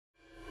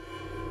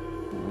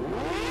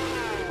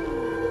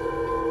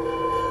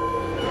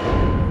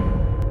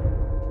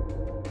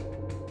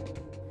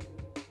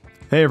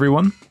Hey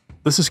everyone,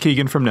 this is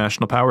Keegan from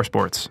National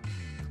Powersports.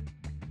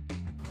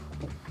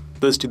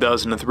 This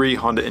 2003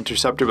 Honda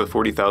Interceptor with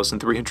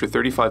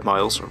 40,335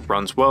 miles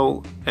runs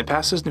well and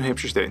passes New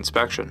Hampshire State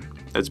inspection.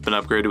 It's been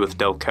upgraded with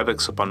Del Kevic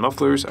slip-on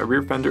mufflers, a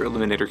rear fender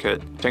eliminator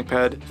kit, tank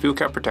pad, fuel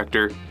cap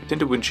protector,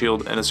 tinted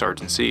windshield, and a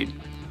sergeant seat.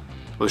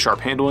 With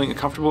sharp handling and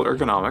comfortable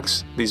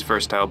ergonomics, these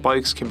versatile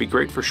bikes can be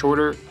great for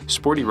shorter,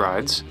 sporty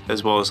rides,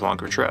 as well as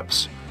longer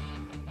trips.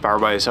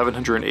 Powered by a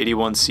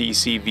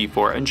 781cc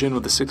V4 engine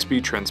with a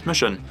 6-speed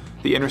transmission,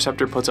 the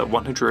Interceptor puts out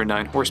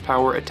 109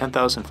 horsepower at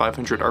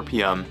 10,500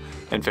 RPM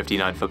and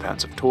 59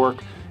 foot-pounds of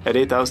torque at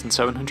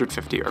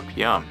 8,750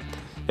 RPM.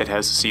 It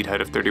has a seat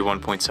height of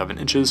 31.7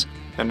 inches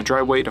and a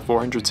dry weight of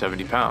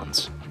 470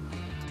 pounds.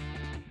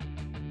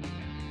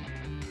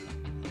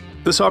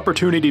 This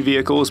opportunity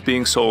vehicle is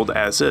being sold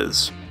as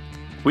is.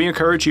 We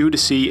encourage you to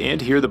see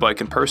and hear the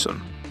bike in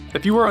person.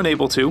 If you are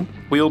unable to,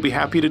 we will be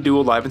happy to do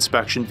a live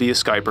inspection via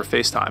Skype or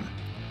FaceTime.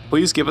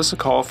 Please give us a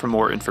call for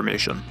more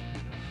information.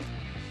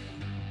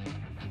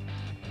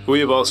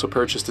 We have also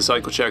purchased the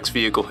CycleCheck's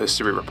Vehicle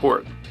History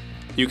Report.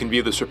 You can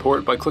view this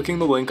report by clicking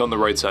the link on the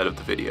right side of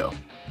the video.